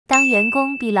当员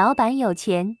工比老板有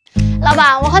钱。老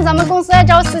板，我和咱们公司在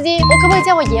招司机，我可不可以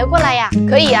叫我爷过来呀？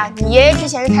可以呀，你爷爷之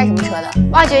前是开什么车的？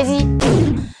挖掘机。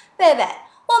贝贝，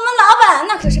我们老板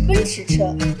那可是奔驰车，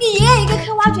你爷爷一个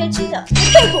开挖掘机的，你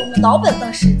配合我们老板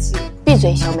当司机？闭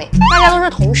嘴，小美，大家都是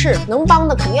同事，能帮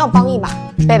的肯定要帮一把。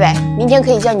贝贝，明天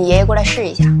可以叫你爷爷过来试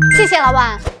一下。谢谢老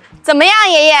板。怎么样，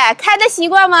爷爷开的习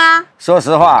惯吗？说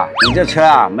实话，你这车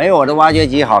啊，没有我的挖掘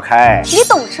机好开。你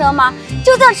懂车吗？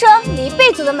就这车，你一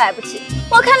辈子都买不起。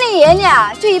我看你爷爷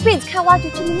啊，就一辈子开挖掘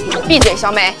机的命。闭嘴，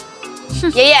小美。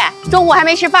爷爷，中午还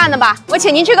没吃饭呢吧？我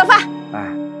请您吃个饭。哎，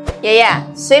爷爷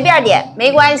随便点，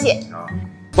没关系。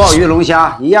鲍鱼、龙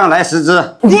虾一样来10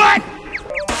只。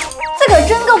这可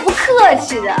真够不客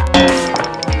气的。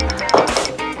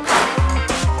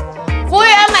服务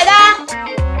员买单。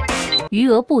余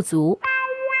额不足。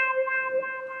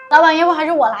老板，要不还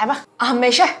是我来吧？啊，没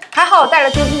事儿，还好我带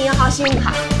了中信银行信用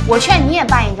卡。我劝你也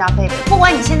办一张，贝贝，不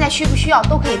管你现在需不需要，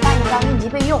都可以办一张应急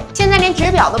备用。现在连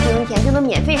纸表都不用填，就能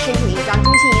免费申请一张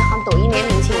中信银行抖音联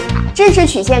名信用卡，支持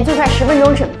取现，最快10分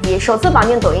钟审批，首次绑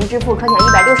定抖音支付可享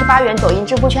168元抖音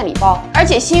支付券礼包，而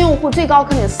且新用户最高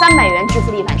可领300元支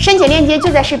付立返。申请链接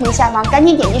就在视频下方，赶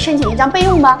紧点击申请一张备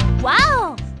用吧。哇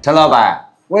哦，陈老板，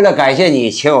为了感谢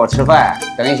你请我吃饭，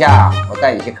等一下我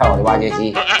带你去看我的挖掘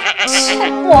机。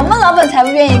我们老板才不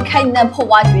愿意开你那破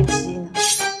挖掘机呢。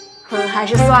还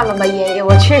是算了吧，爷爷，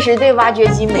我确实对挖掘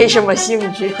机没什么兴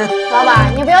趣。老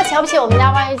板，你不要瞧不起我们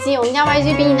家挖掘机，我们家挖掘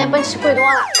机比你那奔驰贵多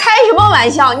了。开什么玩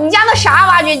笑？你家那啥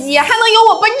挖掘机还能有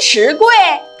我奔驰贵？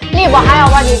力宝还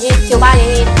有挖掘机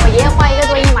9801，我爷爷花1个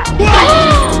多亿买的。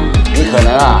你可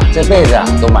能啊这辈子啊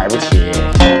都买不起。